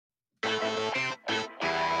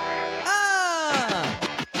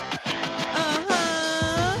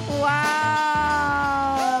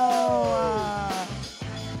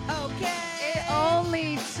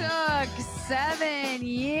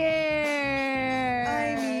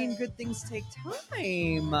good things take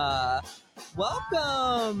time.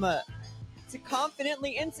 Welcome to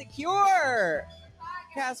Confidently Insecure,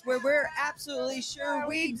 podcast where we're absolutely sure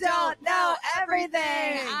we don't know everything.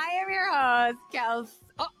 I am your host, Kels.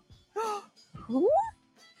 Oh. Who?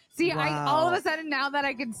 See, Wow. all of a sudden, now that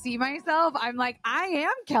I can see myself, I'm like, I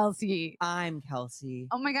am Kelsey. I'm Kelsey.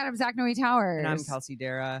 Oh my God, I'm Zach Noe Towers. And I'm Kelsey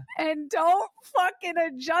Dara. And don't fucking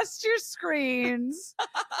adjust your screens.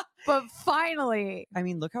 But finally. I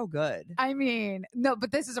mean, look how good. No,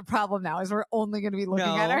 but this is a problem now, is we're only going to be looking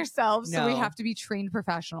at ourselves. So we have to be trained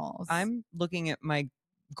professionals. I'm looking at my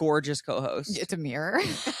gorgeous co-host. It's a mirror.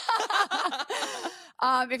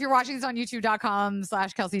 If you're watching this on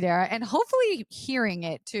youtube.com/Kelsey Dara, and hopefully hearing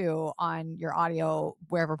it too on your audio,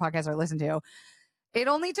 wherever podcasts are listened to, it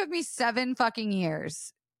only took me 7 fucking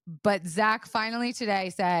years. But Zach finally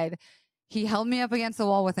today said he held me up against the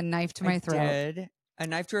wall with a knife to my throat. Did. A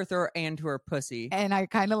knife to her throat and to her pussy. And I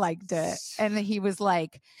kind of liked it. And he was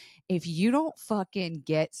like, if you don't fucking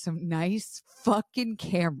get some nice fucking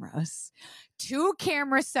cameras, 2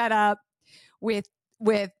 cameras set up with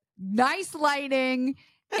nice lighting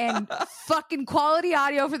and fucking quality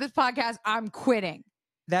audio for this podcast, I'm quitting.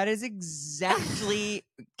 That is exactly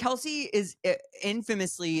Kelsey is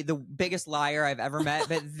infamously the biggest liar I've ever met,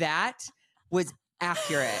 but that was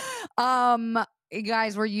accurate.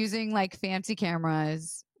 Guys, we're using like fancy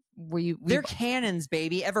cameras. They're Canons,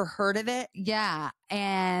 baby. Ever heard of it? Yeah.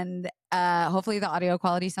 And hopefully the audio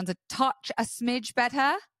quality sounds a smidge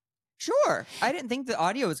better. Sure. I didn't think the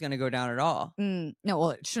audio was going to go down at all. No, well,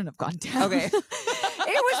 it shouldn't have gone down. Okay.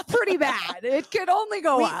 It was pretty bad. It could only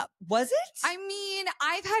go up. Was it? I mean,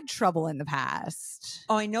 I've had trouble in the past.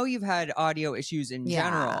 Oh, I know you've had audio issues in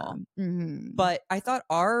general, but I thought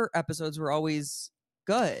our episodes were always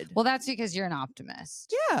good. Well, that's because you're an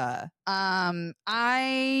optimist. Yeah. I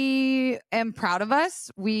am proud of us.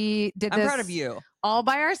 We did this. I'm proud of you. All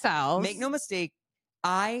by ourselves. Make no mistake.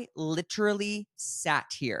 I literally sat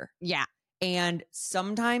here. Yeah. And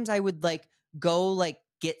sometimes I would go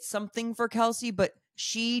get something for Kelsey, but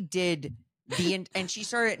she did and she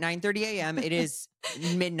started at 9:30 a.m. It is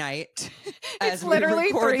midnight. It's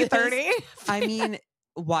literally 3:30. I mean,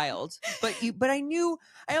 wild. But I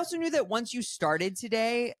also knew that once you started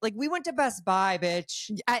today, we went to Best Buy, bitch.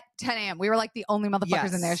 At 10 a.m. We were like the only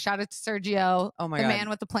motherfuckers in there. Shout out to Sergio. Oh my God. God. The man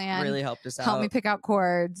with the plan. Really helped us out. Helped me pick out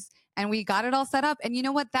cords. And we got it all set up. And you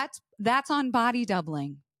know what? That's on body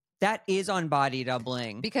doubling. That is on body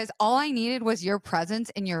doubling. Because all I needed was your presence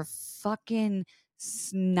and your fucking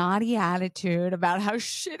snotty attitude about how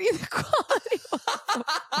shitty the quality was.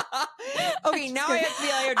 Okay, now I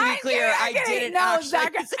have to be clear. I didn't actually.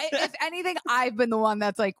 Zach, if anything, I've been the one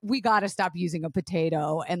that's like, we got to stop using a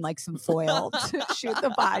potato and some foil to shoot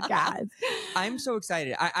the podcast. I'm so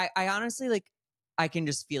excited. I honestly I can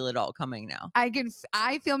just feel it all coming now. I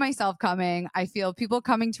feel myself coming. I feel people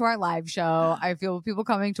coming to our live show. I feel people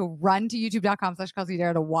coming to run to youtube.com/Kelsey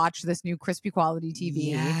Dara to watch this new crispy quality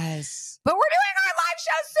TV. Yes. But we're doing our live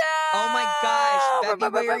show soon. Oh my gosh.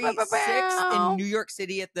 February 6th in New York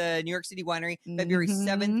City at the New York City Winery. February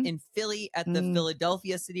 7th in Philly at the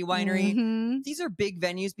Philadelphia City Winery. These are big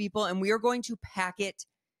venues, people, and we are going to pack it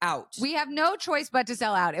out. We have no choice but to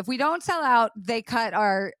sell out. If we don't sell out, they cut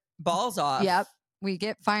our balls off. Yep. We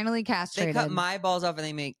get finally castrated. They cut my balls off and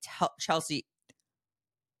they make Chelsea.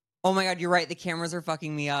 Oh my God, you're right. The cameras are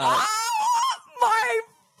fucking me up. Oh my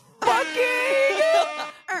fucking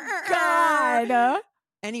God.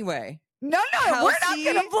 Anyway. No, Kelsey, we're not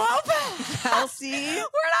going to blow back. Kelsey. We're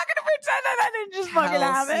not going to pretend that didn't just fucking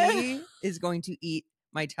happen. Kelsey is going to eat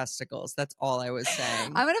my testicles. That's all I was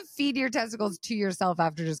saying. I'm going to feed your testicles to yourself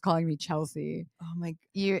after just calling me Chelsea. Oh my.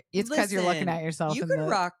 It's because you're looking at yourself. You could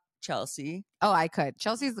rock Chelsea. Oh, I could.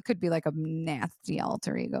 Chelsea could be like a nasty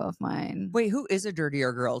alter ego of mine. Wait, who is a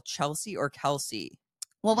dirtier girl, Chelsea or Kelsey?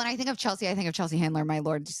 Well, when I think of Chelsea, I think of Chelsea Handler, my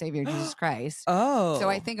Lord and Savior Jesus Christ. Oh. So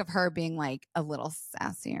I think of her being a little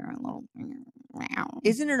sassier, a little.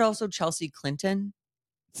 Isn't it also Chelsea Clinton?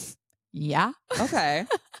 Yeah. Okay.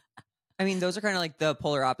 I mean, those are kind of the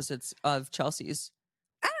polar opposites of Chelsea's.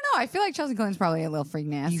 I don't know. I feel like Chelsea Clinton's probably a little freak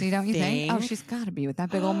nasty, don't you think? Oh, she's got to be with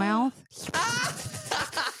that big old mouth.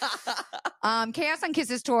 Chaos on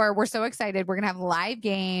Kisses tour. We're so excited. We're going to have live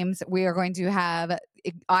games. We are going to have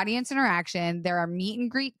audience interaction. There are meet and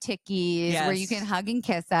greet tickies where you can hug and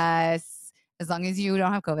kiss us as long as you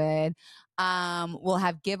don't have COVID. We'll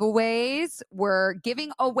have giveaways. We're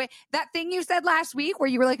giving away that thing you said last week where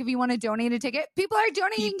you were like, if you want to donate a ticket, people are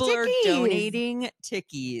donating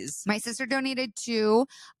tickies. My sister donated 2.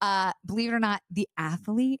 Believe it or not, the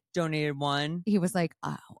athlete donated 1. He was like,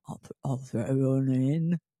 I'll throw one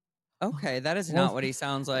in. Okay, that is not what he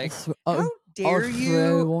sounds like. Oh, How dare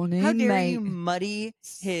you? How dare mate. you muddy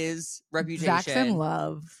his reputation? Zach's in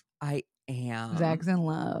love. I am. Zach's in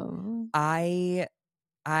love. I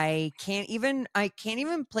can't even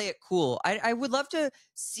play it cool. I would love to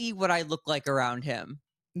see what I look like around him.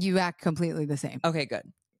 You act completely the same. Okay,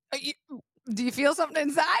 good. Do you feel something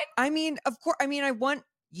inside? I mean, of course. I mean, I want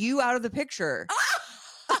you out of the picture.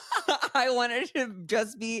 I wanted to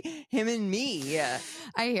just be him and me. Yeah.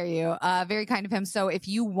 I hear you. Very kind of him. So if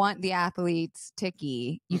you want the athlete's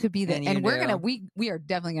ticky, you could be the, and we are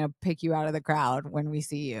definitely gonna pick you out of the crowd when we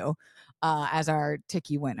see you as our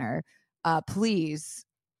ticky winner. Please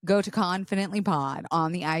go to Confidently Pod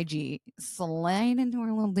on the IG, slide into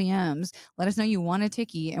our little DMs, let us know you want a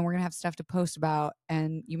ticky, and we're gonna have stuff to post about,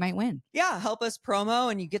 and you might win. Yeah, help us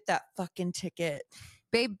promo, and you get that fucking ticket.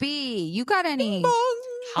 Baby, you got any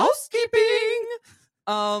housekeeping?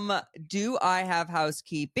 Do I have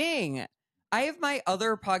housekeeping? I have my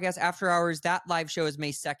other podcast, After Hours. That live show is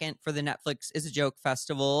May 2nd for the Netflix Is a Joke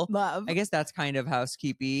Festival. Love. I guess that's kind of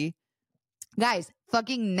housekeeping. Guys,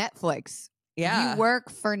 fucking Netflix. Yeah. You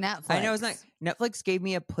work for Netflix. I know. It's not. Netflix gave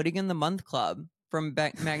me a Pudding in the Month club from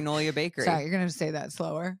Magnolia Bakery. Sorry, you're going to say that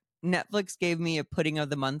slower. Netflix gave me a Pudding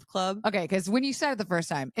of the Month club. Okay, because when you said it the first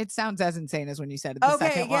time, it sounds as insane as when you said it the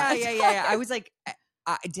second one. Yeah. I was like,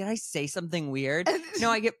 did I say something weird?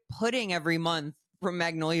 No, I get pudding every month from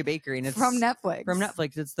Magnolia Bakery, and it's from Netflix. From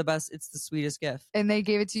Netflix, it's the best. It's the sweetest gift. And they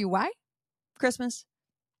gave it to you. Why? Christmas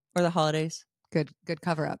or the holidays. Good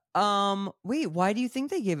cover up. Wait, why do you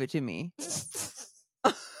think they gave it to me?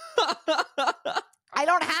 I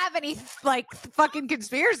don't have any fucking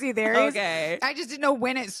conspiracy theories. Okay. I just didn't know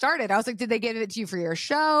when it started. I was like, did they give it to you for your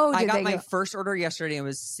show? I got my first order yesterday. It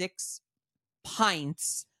was 6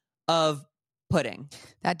 pints of pudding.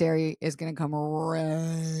 That dairy is going to come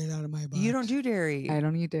right out of my butt. You don't do dairy. I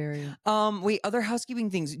don't eat dairy. Wait, other housekeeping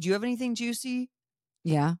things. Do you have anything juicy?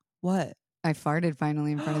 Yeah. What? I farted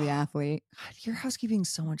finally in front of the athlete. God, your housekeeping's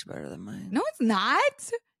so much better than mine. No, it's not.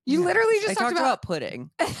 You literally just talked about pudding.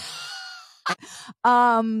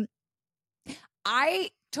 I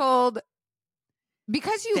told,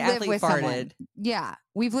 because you live with someone. Yeah.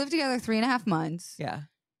 We've lived together 3.5 months. Yeah.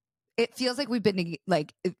 It feels like we've been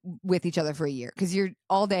with each other for a year because you're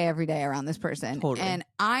all day, every day around this person. Totally. And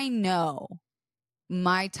I know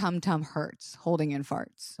my tum-tum hurts holding in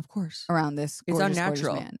farts. Of course. Around this gorgeous, it's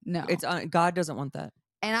unnatural. Man. No. God doesn't want that.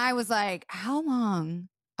 And I was like, how long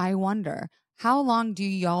do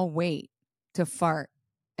y'all wait to fart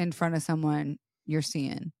in front of someone you're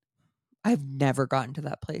seeing? I've never gotten to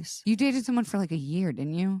that place. You dated someone for like a year,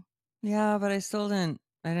 didn't you? Yeah, but I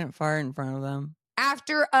didn't fart in front of them.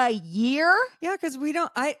 After a year? Yeah, because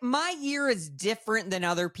my year is different than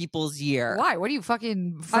other people's year. Why? What are you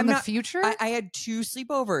fucking from the future? I had 2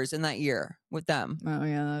 sleepovers in that year with them. Oh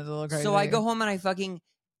yeah, that's a little crazy. So I go home and I fucking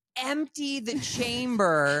empty the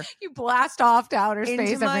chamber. You blast off to outer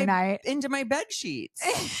space every night. Into my bed sheets.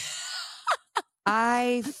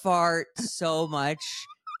 I fart so much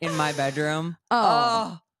in my bedroom.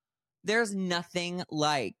 Oh, there's nothing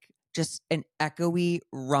like just an echoey,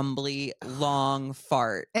 rumbly, long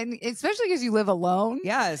fart. And especially because you live alone.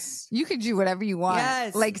 Yes. You can do whatever you want.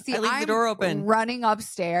 Yes. Like, see, I leave the door open. Running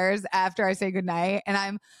upstairs after I say goodnight,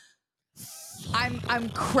 and I'm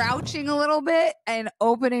crouching a little bit and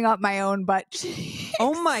opening up my own butt cheeks.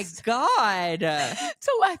 Oh my God.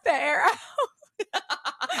 To let the air out.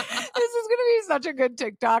 This is going to be such a good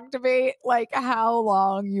TikTok debate. Like how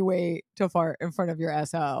long you wait to fart in front of your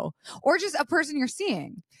SO or just a person you're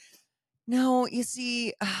seeing. No, you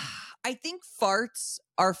see, I think farts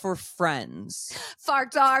are for friends.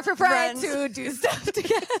 Farts are for friends who do stuff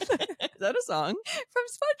together. Is that a song? From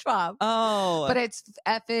SpongeBob. Oh. But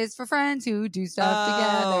F is for friends who do stuff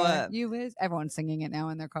together. U is. Everyone's singing it now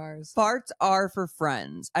in their cars. Farts are for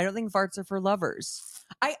friends. I don't think farts are for lovers.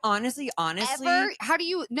 I honestly. Ever? How do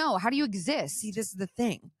you exist? See, this is the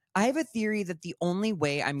thing. I have a theory that the only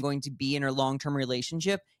way I'm going to be in a long-term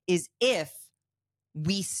relationship is if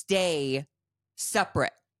we stay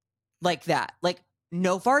separate like that. Like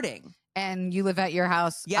no farting. And you live at your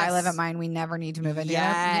house. Yes. I live at mine. We never need to move into it.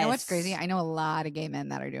 You know what's crazy? I know a lot of gay men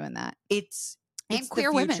that are doing that. It's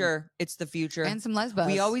queer the future. women. It's the future. And some lesbos.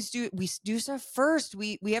 We do stuff first.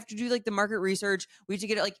 We have to do like the market research. We have to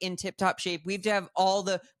get it like in tip-top shape. We have to have all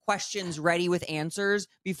the questions ready with answers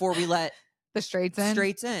before we let the straights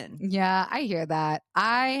in. Yeah, I hear that.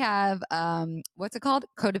 I have what's it called?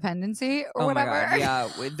 Codependency or whatever. My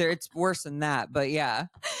God, yeah, it's worse than that, but yeah.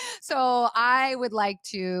 So I would like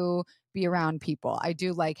to be around people. I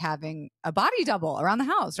do like having a body double around the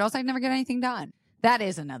house, or else I'd never get anything done. That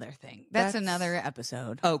is another thing. That's another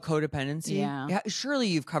episode. Oh, codependency? Yeah. Surely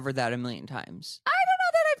you've covered that a million times. I don't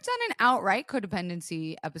know that I've done an outright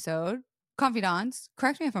codependency episode. Confidants,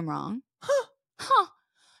 correct me if I'm wrong. Huh.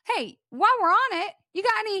 Hey, while we're on it, you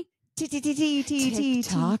got any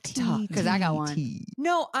TikTok talk? Because I got one.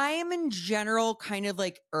 No, I am in general kind of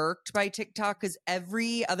like irked by TikTok because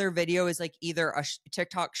every other video is like either a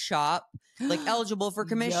TikTok shop, like eligible for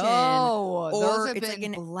commission, or it's like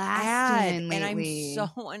an ad, lately. And I'm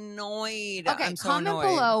so annoyed. Okay, comment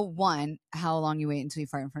below, 1, how long you wait until you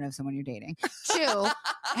fart in front of someone you're dating. 2,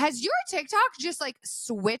 has your TikTok just like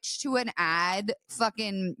switched to an ad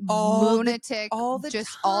fucking lunatic all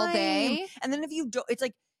day? And then if you don't, it's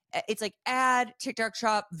like ad TikTok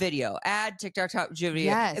shop video, ad TikTok shop video.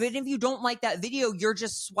 Yes. I mean, if you don't like that video, you're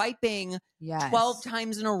just swiping 12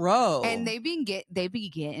 times in a row. And they be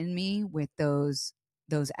getting me with those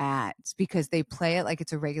ads because they play it like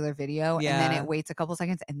it's a regular video and then it waits a couple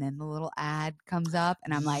seconds and then the little ad comes up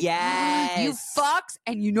and I'm like, yes, you fucks.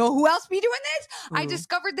 And you know who else be doing this? I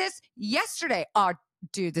discovered this yesterday. Oh,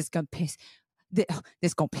 dude, this gonna piss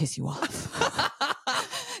you off.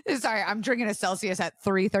 Sorry, I'm drinking a Celsius at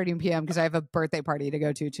 3:30 p.m. because I have a birthday party to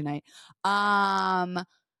go to tonight.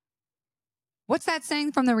 What's that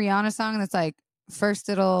saying from the Rihanna song that's like, first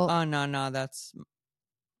it'll... Oh, no, that's...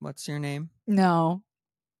 What's your name? No.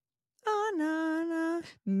 Oh, no.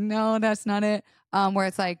 No, that's not it. Where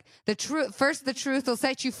it's like, the truth will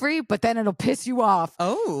set you free, but then it'll piss you off.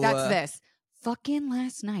 Oh. That's this. Fucking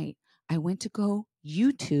last night, I went to go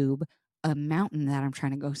YouTube a mountain that I'm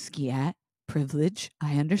trying to go ski at. Privilege,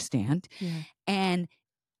 I understand. Yeah. And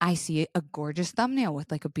I see a gorgeous thumbnail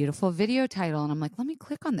with like a beautiful video title. And I'm like, let me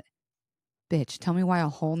click on the bitch. Tell me why a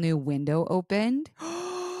whole new window opened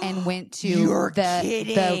and went to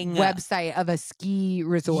the website of a ski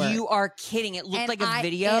resort. You are kidding. It looked like a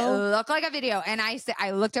video? It looked like a video. And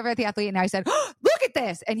I looked over at the athlete and I said, look at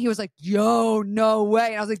this. And he was like, yo, no way.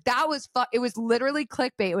 And I was like, that was it was literally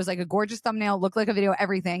clickbait. It was like a gorgeous thumbnail, looked like a video,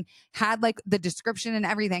 everything, had like the description and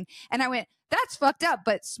everything. And I went, that's fucked up,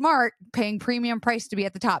 but smart, paying premium price to be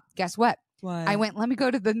at the top. Guess what? What? I went, let me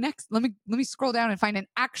go to the next, let me scroll down and find an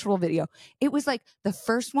actual video. It was like the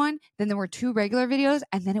first one, then there were 2 regular videos,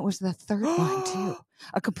 and then it was the third one too.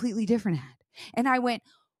 A completely different ad. And I went,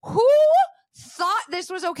 who thought this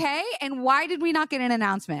was okay? And why did we not get an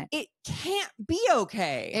announcement? It can't be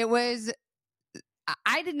okay. It was,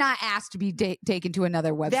 I did not ask to be taken to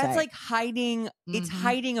another website. That's like hiding, it's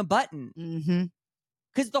hiding a button. Mm-hmm.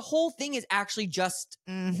 Because the whole thing is actually just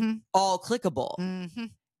all clickable. Mm-hmm.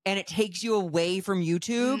 And it takes you away from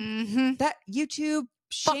YouTube. Mm-hmm. That YouTube,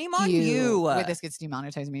 shame on you. Wait, this gets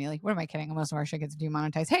demonetized immediately. What am I kidding? Most of our shit gets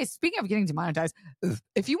demonetized. Hey, speaking of getting demonetized,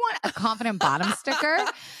 if you want a confident bottom sticker,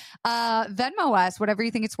 Venmo us whatever you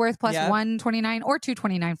think it's worth, plus $1.29 or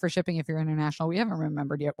 $2.29 for shipping if you're international. We haven't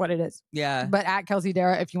remembered yet what it is. Yeah. But at Kelsey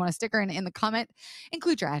Darragh, if you want a sticker, and in the comment,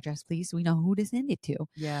 include your address, please, so we know who to send it to.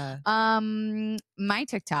 Yeah. My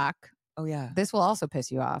TikTok. Oh yeah. This will also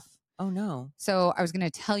piss you off. Oh no. So I was going to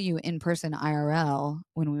tell you in person IRL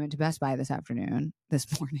when we went to Best Buy this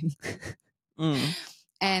morning.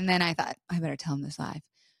 And then I thought, I better tell him this live.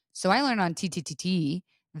 So I learned on TTTT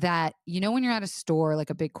that, when you're at a store, like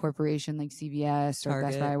a big corporation like CVS or Target.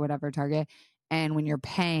 Best Buy or whatever, Target, and when you're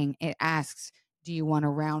paying, it asks, do you want to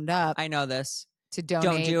round up? I know this. To donate.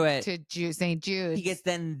 Don't do it. To St. Jude's. Because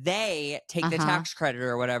then they take the tax credit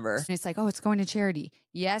or whatever. And it's like, oh, it's going to charity.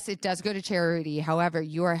 Yes, it does go to charity. However,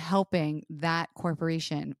 you are helping that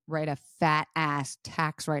corporation write a fat ass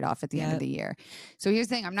tax write-off at the end of the year. So here's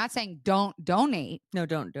the thing. I'm not saying don't donate. No,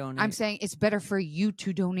 don't donate. I'm saying it's better for you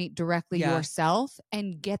to donate directly yourself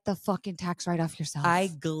and get the fucking tax write-off yourself. I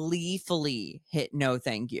gleefully hit no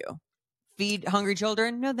thank you. Feed hungry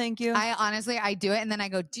children? No, thank you. I do it. And then I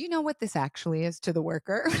go, do you know what this actually is to the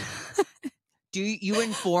worker? Do you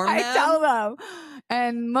inform them? I tell them.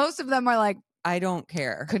 And most of them are like, I don't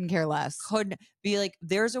care. Couldn't care less. Could be like,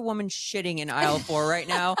 there's a woman shitting in aisle 4 right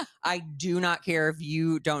now. I do not care if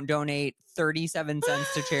you don't donate 37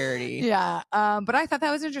 cents to charity. Yeah. But I thought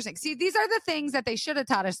that was interesting. See, these are the things that they should have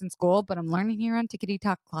taught us in school, but I'm learning here on Tickety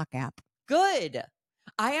Talk Clock app. Good.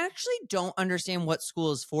 I actually don't understand what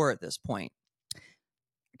school is for at this point.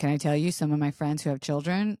 Can I tell you, some of my friends who have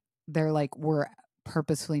children, they're like, we're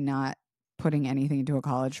purposefully not putting anything into a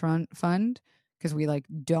college fund because we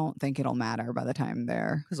don't think it'll matter by the time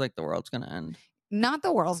they're... Because the world's going to end. Not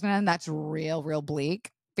the world's going to end. That's real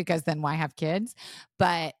bleak, because then why have kids?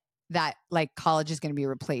 But that college is going to be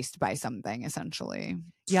replaced by something essentially.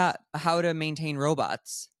 Yeah. How to maintain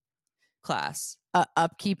robots. class.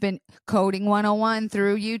 Upkeep and Coding 101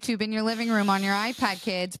 through YouTube in your living room on your iPad,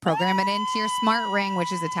 kids. Program it into your smart ring,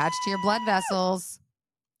 which is attached to your blood vessels.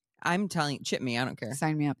 I'm telling you, chip me. I don't care.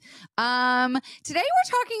 Sign me up. Today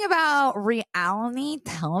we're talking about reality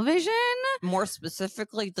television. More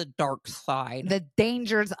specifically, the dark side. The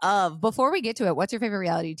dangers of. Before we get to it, what's your favorite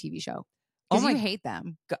reality TV show? Because you hate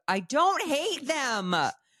them. I don't hate them.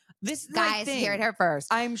 This is guys, hear it here first.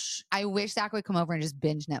 I wish Zach would come over and just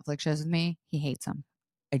binge Netflix shows with me. He hates them.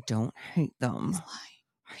 I don't hate them. He's lying.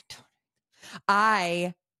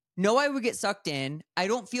 I know I would get sucked in. I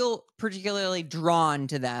don't feel particularly drawn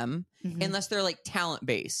to them unless they're like talent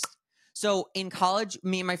based. So in college,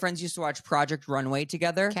 me and my friends used to watch Project Runway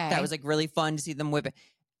together. Okay. That was like really fun to see them whip it.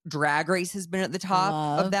 Drag Race has been at the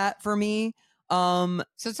top of that for me. So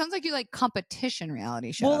it sounds like you like competition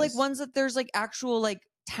reality shows. Well, like ones that there's like actual like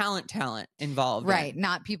talent involved. Right.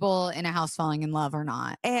 Not people in a house falling in love or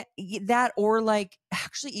not. And that, or like,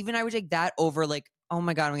 actually, even I would take that over like, oh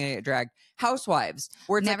my God, I'm going to get dragged. Housewives.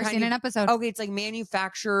 Where it's never seen an episode. Okay, it's like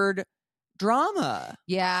manufactured drama.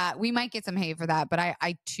 Yeah, we might get some hate for that, but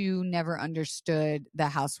I too never understood the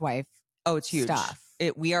housewife. Oh, it's huge stuff.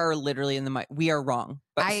 We are literally we are wrong.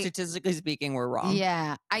 But statistically speaking, we're wrong.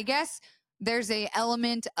 Yeah. I guess there's a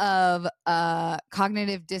element of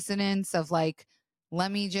cognitive dissonance of like, let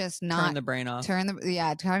me just not turn the brain off.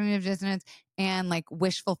 Cognitive dissonance and like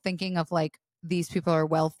wishful thinking of like these people are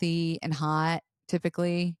wealthy and hot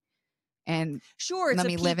typically. And sure, let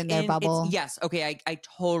me live in their bubble. Yes. Okay. I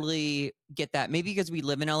totally get that. Maybe because we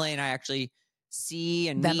live in LA and I actually see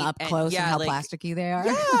and them up close and how like, plasticky they are.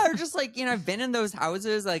 Yeah. Or just like, I've been in those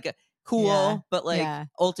houses, like cool, but like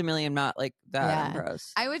ultimately I'm not like that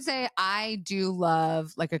impressed. I would say I do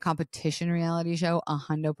love like a competition reality show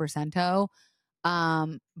 100%.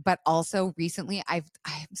 But also recently I'm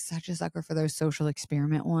such a sucker for those social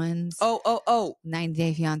experiment ones. Oh 90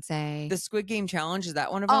 Day Fiance. The Squid Game Challenge, is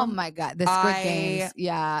that one of them? Oh my God. The Squid Games.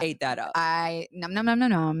 Yeah. Ate that up.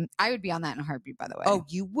 No. I would be on that in a heartbeat, by the way. Oh,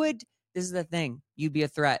 you would? This is the thing. You'd be a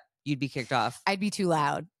threat. You'd be kicked off. I'd be too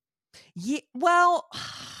loud. Yeah. Well,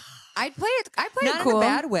 I'd play it cool. Not in a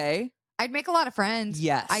bad way. I'd make a lot of friends.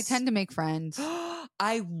 Yes. I tend to make friends.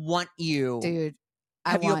 I want you. Dude.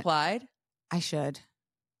 Have you applied? I should.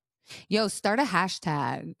 Yo, start a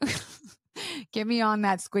hashtag. Get me on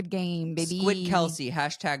that Squid Game, baby. Squid Kelsey.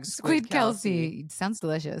 Hashtag Squid Kelsey. Sounds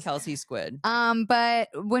delicious. Kelsey Squid. But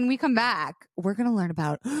when we come back, we're going to learn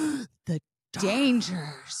about the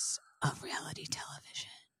dangers of reality television.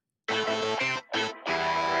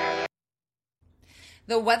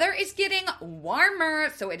 The weather is getting warmer,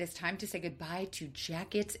 so it is time to say goodbye to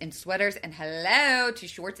jackets and sweaters and hello to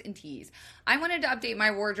shorts and tees. I wanted to update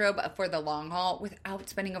my wardrobe for the long haul without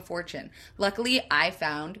spending a fortune. Luckily, I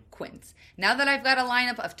found Quince. Now that I've got a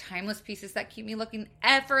lineup of timeless pieces that keep me looking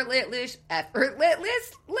effortlessly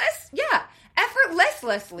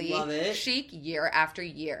chic year after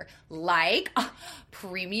year. Like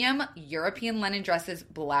premium European linen dresses,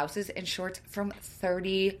 blouses, and shorts from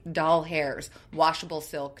 30 doll hairs, washable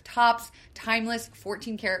silk tops, timeless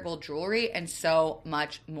 14-karat gold jewelry, and so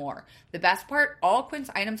much more. The best part, all Quince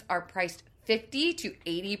items are priced 50 to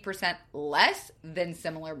 80% less than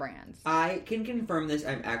similar brands. I can confirm this.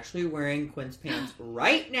 I'm actually wearing Quince pants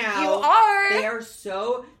right now. You are. They are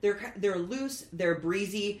so, they're loose, they're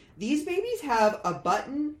breezy. These babies have a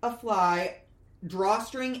button, a fly,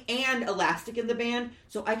 drawstring, and elastic in the band.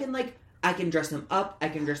 So I can dress them up, I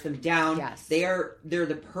can dress them down. Yes. They're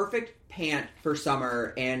the perfect pant for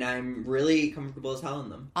summer, and I'm really comfortable as hell in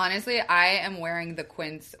them. Honestly, I am wearing the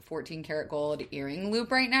Quince 14-karat gold earring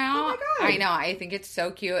loop right now. Oh my God. I know. I think it's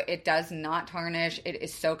so cute. It does not tarnish. It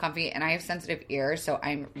is so comfy, and I have sensitive ears, so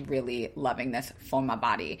I'm really loving this for my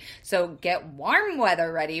body. So get warm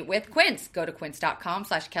weather ready with Quince. Go to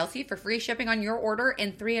quince.com/Kelsey for free shipping on your order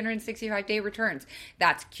and 365-day returns.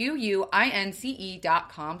 That's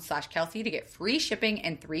QUINCE.com/Kelsey to get free shipping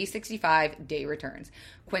and 365-day returns.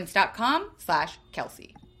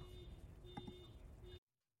 Quince.com/Kelsey.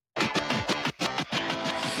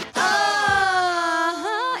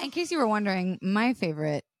 In case you were wondering, my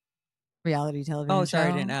favorite reality television show. Oh,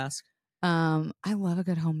 sorry, I didn't ask. I love a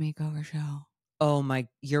good home makeover show. Oh my,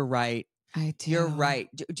 you're right. I do. You're right.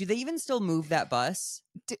 Do they even still move that bus?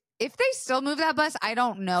 If they still move that bus, I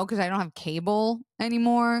don't know because I don't have cable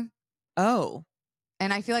anymore. Oh.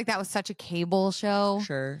 And I feel like that was such a cable show.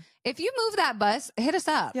 Sure. If you move that bus, hit us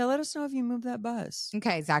up. Yeah, let us know if you move that bus.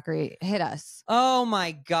 Okay, Zachary, hit us. Oh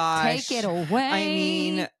my gosh. Take it away. I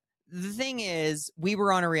mean, the thing is, we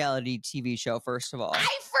were on a reality TV show, first of all. I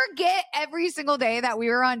forget every single day that we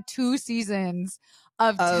were on 2 seasons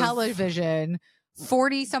of television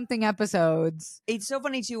 40 something episodes. It's so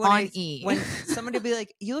funny too when somebody will be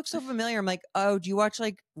like, "You look so familiar." I'm like, "Oh, do you watch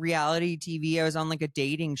like reality TV?" I was on like a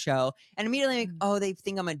dating show, and immediately like, "Oh, they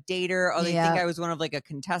think I'm a dater. Oh, they think I was one of like a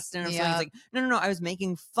contestant or something." It's like, no. I was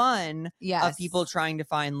making fun of people trying to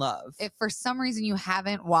find love. If for some reason you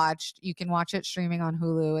haven't watched, you can watch it streaming on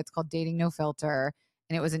Hulu. It's called Dating No Filter,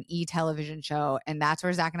 and it was an television show, and that's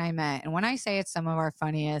where Zach and I met. And when I say it's some of our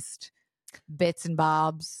funniest bits and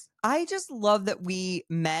bobs, I just love that we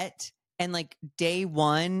met and like day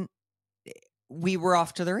one, we were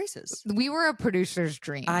off to the races. We were a producer's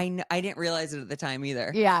dream. I didn't realize it at the time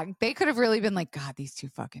either. Yeah, they could have really been like, God, these two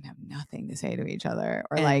fucking have nothing to say to each other.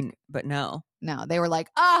 Or but no, they were like,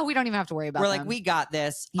 oh, we don't even have to worry about We're them. like, we got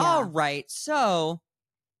this. Yeah. All right. So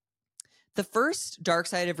the first dark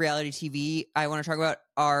side of reality TV I want to talk about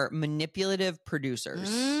are manipulative producers.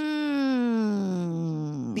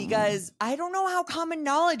 Because I don't know how common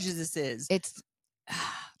knowledge this is. Is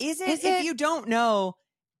it? If you don't know,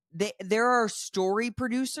 there are story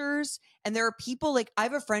producers and there are people like, I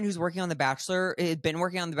have a friend who's working on The Bachelor, had been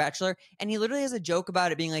working on The Bachelor, and he literally has a joke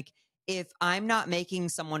about it being like, if I'm not making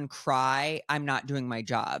someone cry, I'm not doing my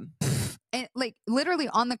job. And like literally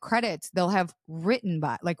on the credits, they'll have written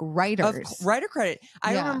by like writers. Writer credit.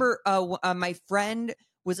 I remember my friend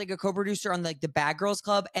was like a co-producer on like the Bad Girls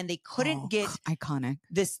Club, and they couldn't get iconic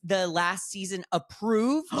the last season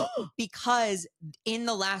approved because in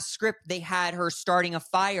the last script they had her starting a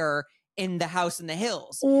fire in the house in the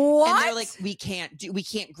hills. What? And they're like, we can't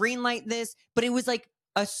greenlight this, but it was like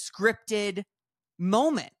a scripted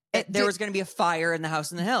moment. There was going to be a fire in the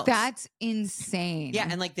house in the hills. That's insane. Yeah,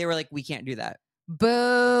 and like they were like, we can't do that.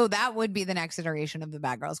 Boo. That would be the next iteration of the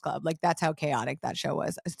Bad Girls Club. Like that's how chaotic that show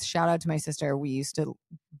was. Shout out to my sister. We used to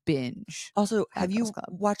binge. Also, have you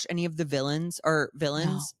watched any of the Villains?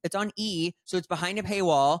 No. It's on E, so it's behind a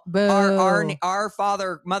paywall. Boo. Our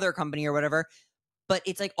mother company or whatever. But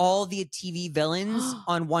it's like all the TV villains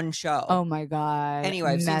on one show. Oh my God. Anyway,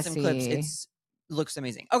 I've seen some clips. It looks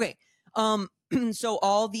amazing. Okay. So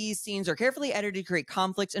all these scenes are carefully edited to create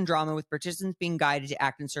conflicts and drama, with participants being guided to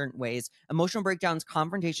act in certain ways. Emotional breakdowns,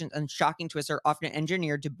 confrontations, and shocking twists are often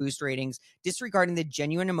engineered to boost ratings, disregarding the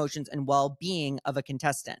genuine emotions and well-being of a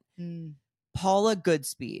contestant. Paula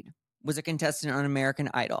Goodspeed was a contestant on American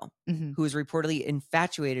Idol who was reportedly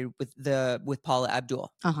infatuated with Paula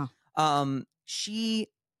Abdul. She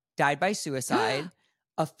died by suicide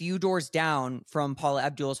a few doors down from Paula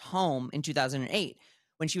Abdul's home in 2008.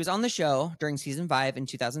 When she was on the show during season 5 in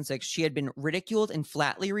 2006, she had been ridiculed and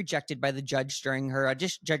flatly rejected by the judges during her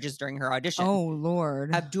audition. Oh,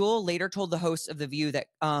 Lord. Abdul later told the host of The View that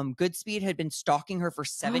Goodspeed had been stalking her for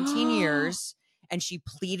 17 years, and she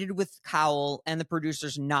pleaded with Cowell and the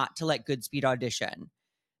producers not to let Goodspeed audition.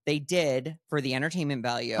 They did for the entertainment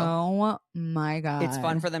value. Oh, my God. It's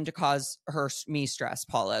fun for them to cause me stress,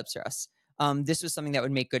 Paula stress. This was something that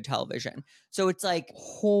would make good television. So it's like,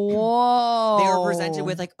 whoa. They were presented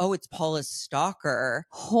with like, oh, it's Paula's stalker.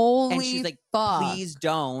 Holy And she's like, fuck. Please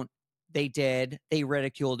don't. They did. They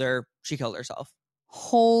ridiculed her. She killed herself.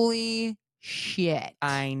 Holy shit.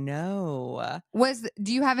 I know.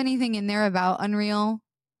 Do you have anything in there about Unreal?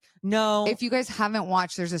 No. If you guys haven't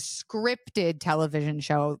watched, there's a scripted television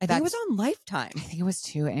show. I think it was on Lifetime. I think it was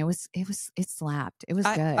too, and it slapped. It was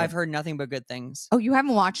good. I've heard nothing but good things. Oh, you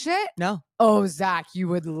haven't watched it? No. Oh, Zach, you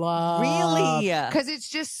would love. Really? Because it's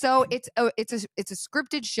just so it's a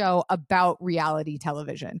scripted show about reality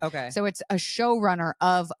television. Okay. So it's a showrunner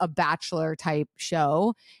of a Bachelor type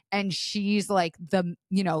show, and she's like the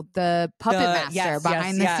puppet master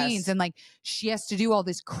behind the scenes, and like she has to do all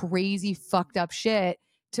this crazy fucked up shit.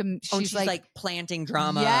 She's like planting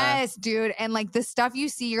drama. Yes, dude. And like the stuff you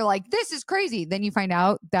see, you're like, this is crazy. Then you find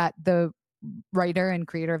out that the writer and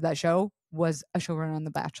creator of that show was a showrunner on The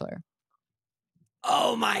Bachelor.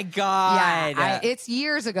 Oh my God. Yeah. It's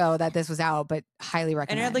years ago that this was out, but highly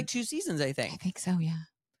recommend. And it had like 2 seasons, I think. I think so, yeah.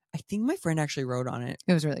 I think my friend actually wrote on it.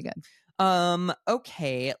 It was really good.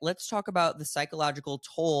 Okay, let's talk about the psychological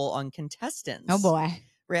toll on contestants. Oh boy.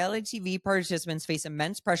 Reality TV participants face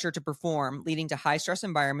immense pressure to perform, leading to high-stress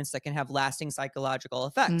environments that can have lasting psychological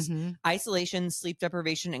effects. Isolation, sleep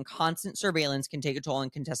deprivation, and constant surveillance can take a toll on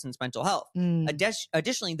contestants' mental health.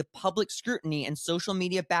 Additionally, the public scrutiny and social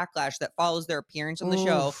media backlash that follows their appearance on the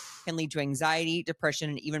show can lead to anxiety, depression,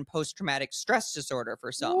 and even post-traumatic stress disorder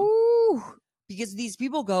for some. Because these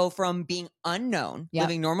people go from being unknown,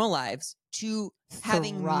 living normal lives, to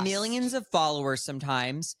having millions of followers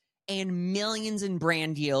sometimes, and millions in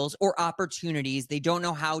brand deals or opportunities. They don't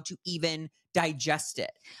know how to even digest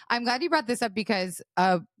it. I'm glad you brought this up, because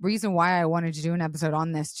a reason why I wanted to do an episode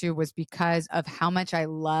on this too was because of how much I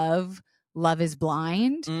love Love is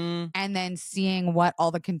Blind, and then seeing what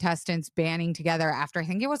all the contestants banding together after, I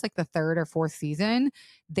think it was like the 3rd or 4th season,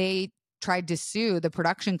 they tried to sue the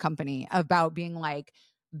production company about being like,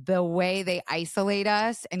 the way they isolate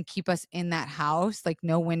us and keep us in that house, like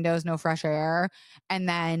no windows, no fresh air. And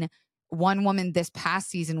then one woman this past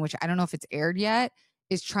season, which I don't know if it's aired yet,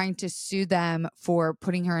 is trying to sue them for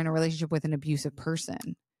putting her in a relationship with an abusive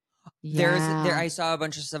person. Yeah. I saw a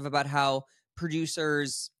bunch of stuff about how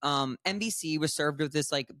producers, NBC was served with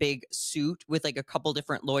this like big suit with like a couple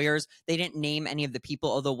different lawyers. They didn't name any of the people,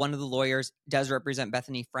 although one of the lawyers does represent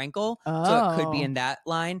Bethany Frankel. So it could be in that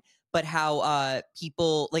line. But how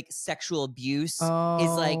people like sexual abuse is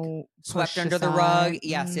like swept under the rug.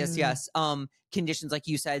 Yes. Conditions like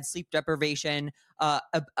you said, sleep deprivation,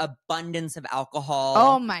 abundance of alcohol.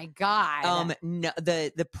 Oh my God. No,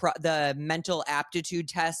 the mental aptitude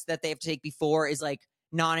test that they have to take before is like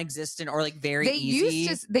non-existent or like very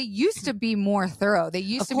easy. They used to be more thorough. They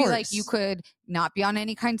used to be like, you could not be on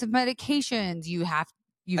any kinds of medications. You've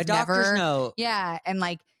a doctor's note. Yeah. And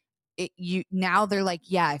like, now they're like,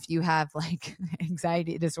 yeah, if you have like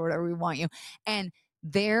anxiety disorder, we want you. And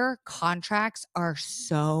their contracts are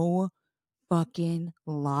so fucking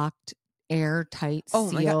locked, airtight,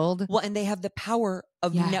 sealed. Well, and they have the power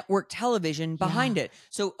of network television behind it.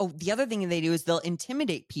 So the other thing they do is they'll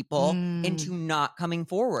intimidate people into not coming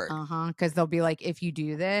forward. Because they'll be like, if you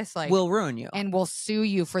do this, like, we'll ruin you. And we'll sue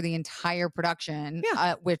you for the entire production,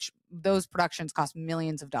 which those productions cost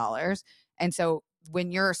millions of dollars. And so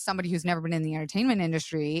when you're somebody who's never been in the entertainment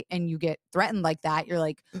industry and you get threatened like that, you're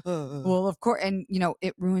like, well, of course. And, you know,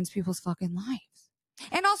 it ruins people's fucking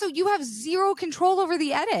lives. And also, you have zero control over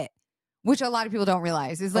the edit, which a lot of people don't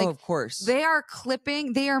realize. Is like, of course, they are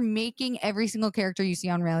making every single character you see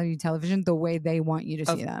on reality television the way they want you to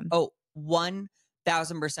see them.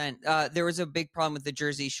 1,000%. There was a big problem with the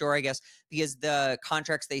Jersey Shore, I guess, because the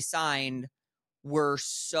contracts they signed were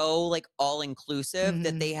so like all inclusive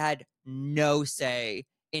that they had no say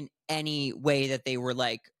in any way that they were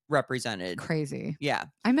like represented. Crazy. Yeah.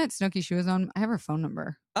 I met Snooki. She was on, I have her phone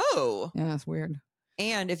number. Oh. Yeah, that's weird.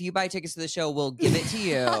 And if you buy tickets to the show, we'll give it to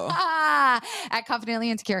you. At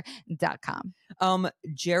confidentlyInsecure.com.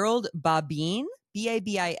 Gerald Babin,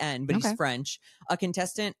 Babin, but he's French, a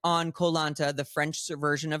contestant on Koh Lanta, the French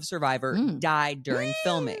version of Survivor, died during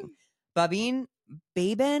filming. Babin,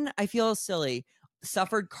 I feel silly,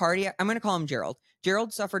 suffered cardiac, I'm going to call him Gerald.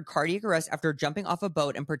 Gerald suffered cardiac arrest after jumping off a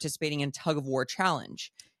boat and participating in tug of war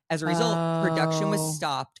challenge. As a result, production was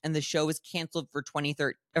stopped and the show was canceled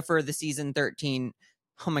for the season 13.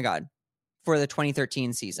 Oh my God. For the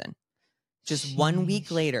 2013 season. Just 1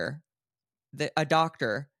 week later, a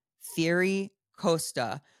doctor, Thierry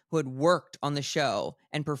Costa, who had worked on the show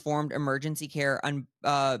and performed emergency care on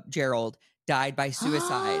Gerald, died by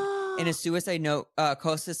suicide. In a suicide note,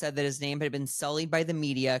 Costa said that his name had been sullied by the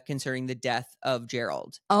media concerning the death of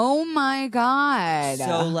Gerald. Oh my God.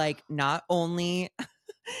 So like, not only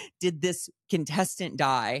did this contestant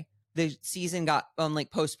die, the season got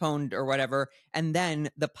like postponed or whatever, and then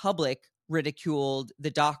the public ridiculed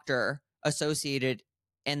the doctor associated,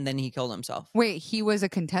 and then he killed himself. Wait, he was a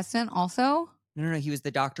contestant also? No, he was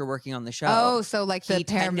the doctor working on the show. Oh, so like the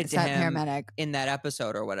paramedic in that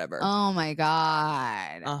episode or whatever. Oh my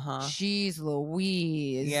God. Jeez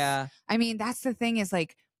Louise. Yeah. I mean, that's the thing is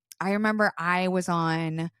like, I remember I was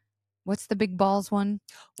on, what's the big balls one?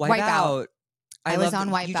 Wipeout. I was on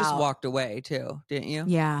Wipeout. You just walked away too, didn't you?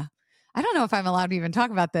 Yeah. I don't know if I'm allowed to even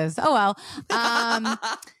talk about this. Oh, well.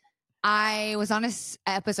 I was on an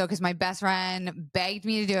episode because my best friend begged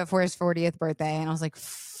me to do it for his 40th birthday. And I was like,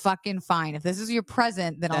 fucking fine. If this is your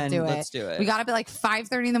present, then I'll do it. Let's do it. We got up at like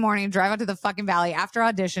 5:30 in the morning, drive out to the fucking valley after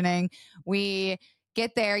auditioning. We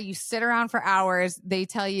get there. You sit around for hours. They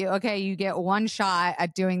tell you, okay, you get one shot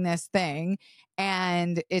at doing this thing.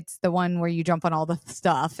 And it's the one where you jump on all the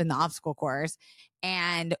stuff in the obstacle course.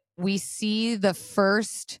 And we see the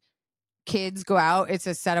first kids go out. It's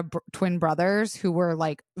a set of twin brothers who were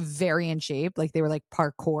like very in shape. Like they were like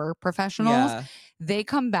parkour professionals. Yeah. They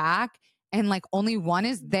come back and like only one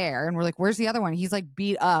is there. And we're like, where's the other one? He's like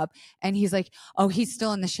beat up. And he's like, oh, he's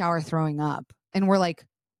still in the shower throwing up. And we're like,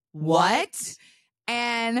 what?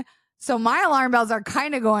 And so my alarm bells are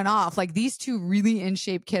kind of going off. Like these two really in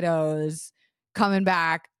shape kiddos coming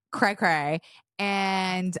back, cray.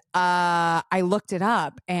 And I looked it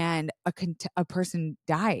up, and a person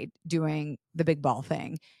died doing the big ball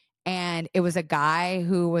thing. And it was a guy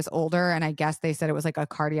who was older, and I guess they said it was like a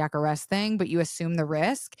cardiac arrest thing, but you assume the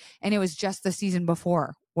risk. And it was just the season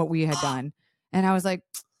before what we had done. And I was like,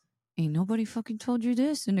 ain't nobody fucking told you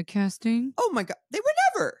this in the casting. Oh my God. They would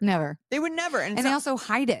never. Never. They would never. And they also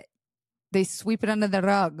hide it. They sweep it under the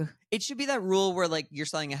rug. It should be that rule where like you're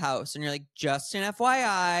selling a house and you're like, just an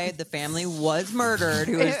FYI, the family was murdered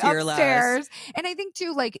who was here upstairs. last. And I think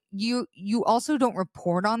too, like you also don't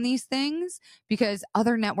report on these things because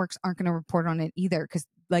other networks aren't going to report on it either because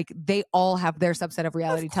like they all have their subset of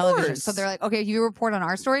reality television. So they're like, okay, you report on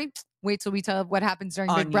our story. Wait till we tell what happens during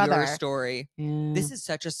Big Brother. Your story. Yeah. This is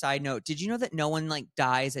such a side note. Did you know that no one like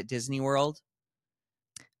dies at Disney World?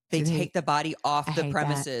 They take the body off the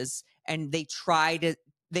premises and they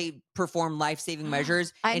perform life-saving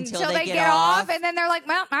measures until they get off. And then they're like,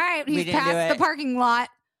 well, all right, he's past the parking lot.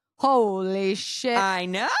 Holy shit. I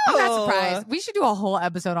know. I'm not surprised. We should do a whole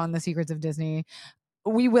episode on the secrets of Disney.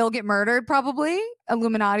 We will get murdered probably,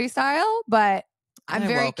 Illuminati style, but I'm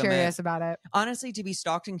very curious about it. Honestly, to be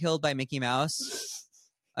stalked and killed by Mickey Mouse,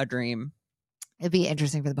 a dream. It'd be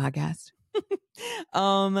interesting for the podcast.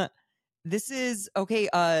 This is okay.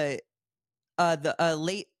 The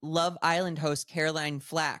late Love Island host Caroline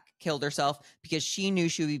Flack killed herself because she knew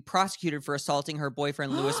she would be prosecuted for assaulting her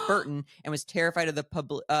boyfriend Louis Burton and was terrified of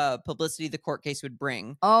the publicity the court case would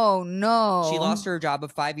bring. Oh no! She lost her job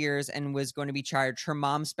of 5 years and was going to be charged. Her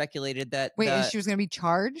mom speculated that she was going to be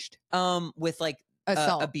charged with like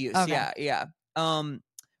assault abuse. Okay. Yeah.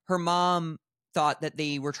 Her mom thought that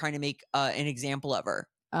they were trying to make an example of her.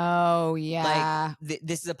 Oh yeah. Like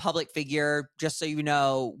this is a public figure. Just so you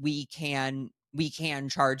know, we can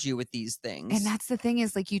charge you with these things. And that's the thing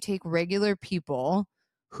is like you take regular people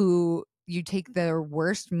who you take their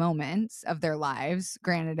worst moments of their lives,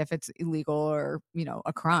 granted if it's illegal or, you know,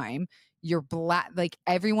 a crime, you're like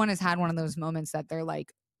everyone has had one of those moments that they're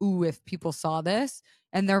like, ooh, if people saw this,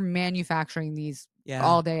 and they're manufacturing these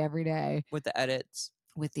all day, every day. With the edits,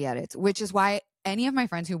 which is why any of my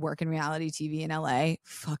friends who work in reality TV in LA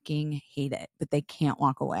fucking hate it, but they can't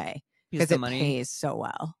walk away because it pays so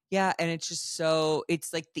well. Yeah, and it's just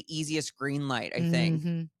it's like the easiest green light, I think.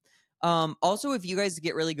 Mm-hmm. Also, if you guys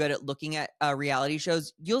get really good at looking at reality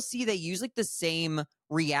shows, you'll see they use like the same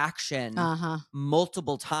reaction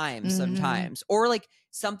multiple times sometimes, or like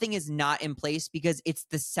something is not in place because it's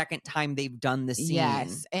the second time they've done the scene.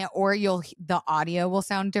 Yes, or the audio will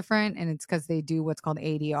sound different, and it's because they do what's called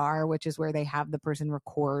ADR, which is where they have the person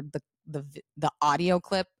record the audio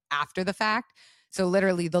clip after the fact. So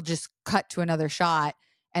literally, they'll just cut to another shot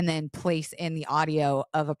and then place in the audio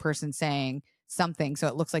of a person saying something, so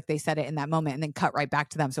it looks like they said it in that moment, and then cut right back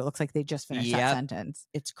to them, so it looks like they just finished that sentence.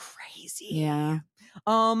 It's crazy. Yeah.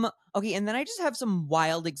 Okay, and then I just have some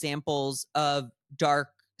wild examples of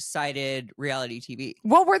dark-sided reality TV.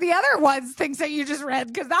 What were the other things that you just read?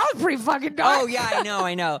 Because that was pretty fucking dark. Oh yeah,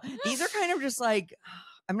 I know. These are kind of just like,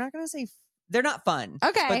 I'm not gonna say they're not fun.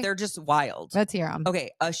 Okay, but they're just wild. Let's hear them.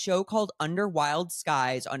 Okay, a show called Under Wild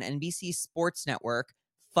Skies on NBC Sports Network,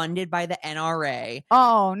 funded by the NRA.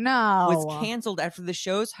 Oh no! Was canceled after the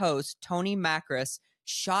show's host Tony Makris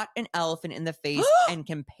shot an elephant in the face and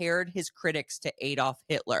compared his critics to Adolf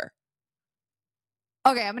Hitler.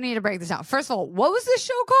 Okay, I'm gonna need to break this down. First of all, what was this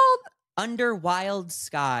show called? Under Wild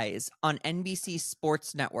Skies on NBC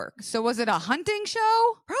Sports Network. So was it a hunting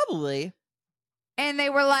show? Probably. And they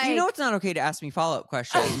were like, you know, it's not okay to ask me follow-up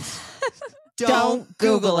questions. Don't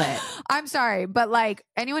Google it. I'm sorry, but like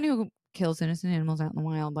anyone who kills innocent animals out in the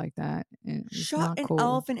wild like that, shot an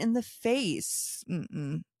elephant in the face. I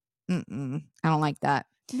don't like that.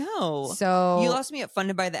 No. So you lost me at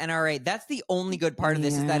funded by the NRA. That's the only good part of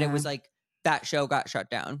this is that it was like that show got shut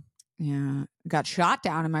down. Yeah, got shot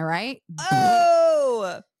down. Am I right?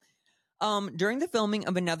 Oh. During the filming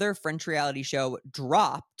of another French reality show,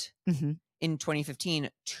 Dropped, in 2015,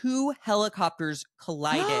 2 helicopters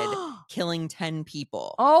collided, killing 10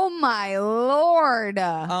 people. Oh my Lord.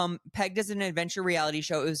 Pegged as an adventure reality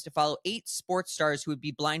show, it was to follow 8 sports stars who would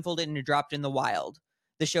be blindfolded and dropped in the wild.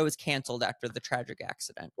 The show was canceled after the tragic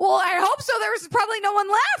accident. Well, I hope so. There's probably no one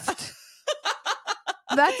left.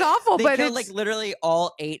 That's awful. They but killed like literally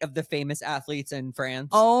all 8 of the famous athletes in France.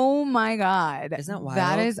 Oh my God. Isn't that wild?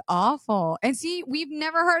 That is awful. And see, we've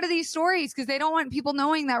never heard of these stories because they don't want people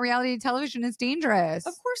knowing that reality television is dangerous.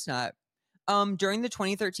 Of course not. During the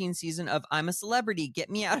 2013 season of I'm a Celebrity, Get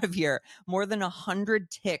Me Out of Here, more than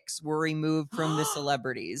 100 ticks were removed from the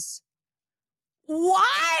celebrities.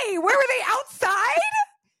 Why? Where were they? Outside?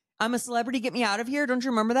 I'm a Celebrity, Get Me Out of Here. Don't you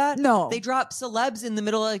remember that? No. They drop celebs in the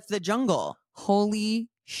middle of like the jungle. Holy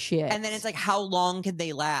shit. And then it's like, how long could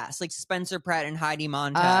they last? Like Spencer Pratt and Heidi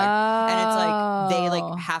Montag. And it's like, they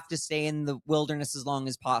like have to stay in the wilderness as long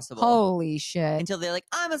as possible. Holy shit. Until they're like,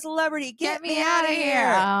 I'm a celebrity. Get me out of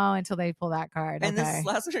here. Oh, until they pull that card. And this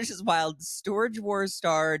last one is just wild. Storage Wars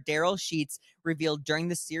star Daryl Sheets revealed during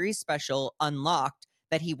the series special Unlocked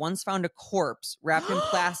that he once found a corpse wrapped in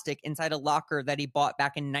plastic inside a locker that he bought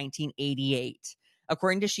back in 1988.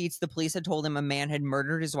 According to Sheets, the police had told him a man had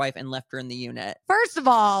murdered his wife and left her in the unit. First of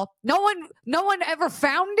all, no one ever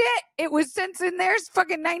found it. It was since in there's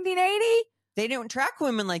fucking 1980. They don't track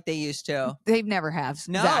women like they used to. They never have.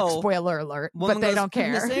 No. Zach, spoiler alert. Woman but they goes don't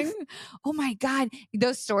care. missing? Oh my God.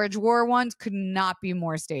 Those Storage War ones could not be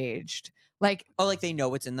more staged. Like, oh, like they know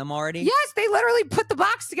what's in them already? Yes, they literally put the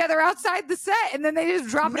box together outside the set and then they just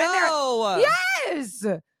drop it in there. Yes.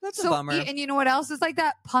 That's a bummer. And you know what else is like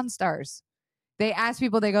that? Pawn Stars. They ask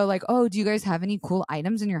people, they go like, oh, do you guys have any cool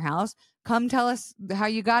items in your house? Come tell us how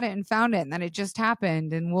you got it and found it. And then it just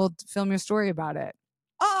happened and we'll film your story about it.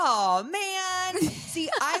 Oh man. See,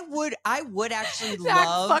 I would actually Zach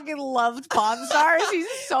love fucking loved Pawn Stars. He's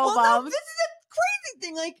so well, loved. no, this is a crazy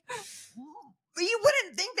thing. Like, you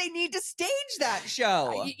wouldn't think they need to stage that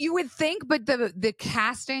show. You would think, but the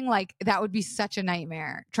casting, like, that would be such a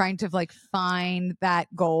nightmare. Trying to like find that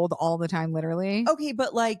gold all the time, literally. Okay,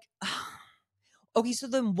 but like, okay, so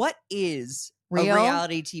then what is Real? a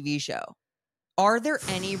reality TV show? Are there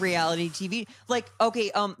any reality TV like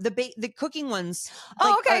the cooking ones?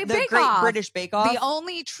 Like, okay, the Bake Great Off. British Bake Off, The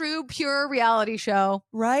only true pure reality show,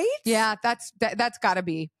 right? Yeah, that's got to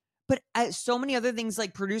be. But so many other things,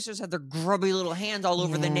 like producers have their grubby little hands all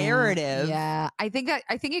over the narrative. Yeah, I think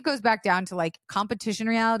it goes back down to like competition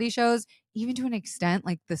reality shows, even to an extent,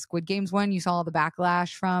 like the Squid Games one. You saw all the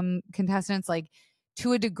backlash from contestants, like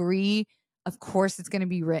to a degree. Of course, it's going to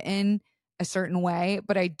be written a certain way,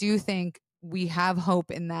 but I do think we have hope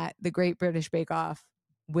in that the Great British Bake Off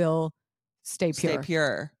will stay pure. Stay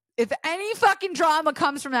pure. If any fucking drama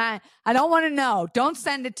comes from that, I don't want to know. Don't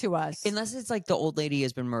send it to us. Unless it's like the old lady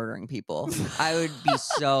has been murdering people. I would be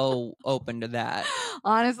so open to that.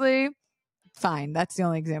 Honestly, fine. That's the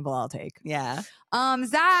only example I'll take. Yeah.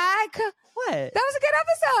 Zach. What? That was a good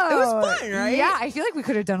episode. It was fun, right? Yeah, I feel like we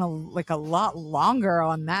could have done a lot longer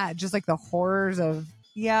on that. Just like the horrors of.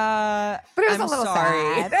 Yeah. But it was I'm a little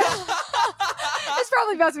sorry. sad. It's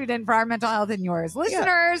probably best we didn't for our mental health and yours.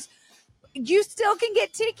 Listeners, you still can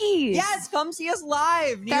get tickies. Yes, come see us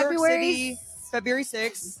live. New York City, February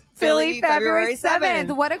 6th. Philly, February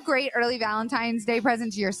 7th. What a great early Valentine's Day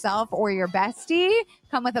present to yourself or your bestie.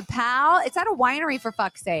 Come with a pal. It's at a winery, for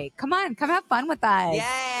fuck's sake. Come on, come have fun with us.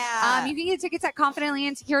 Yeah. You can get tickets at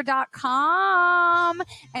confidentlyInsecure.com.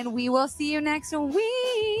 And we will see you next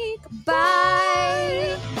week.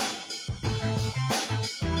 Bye.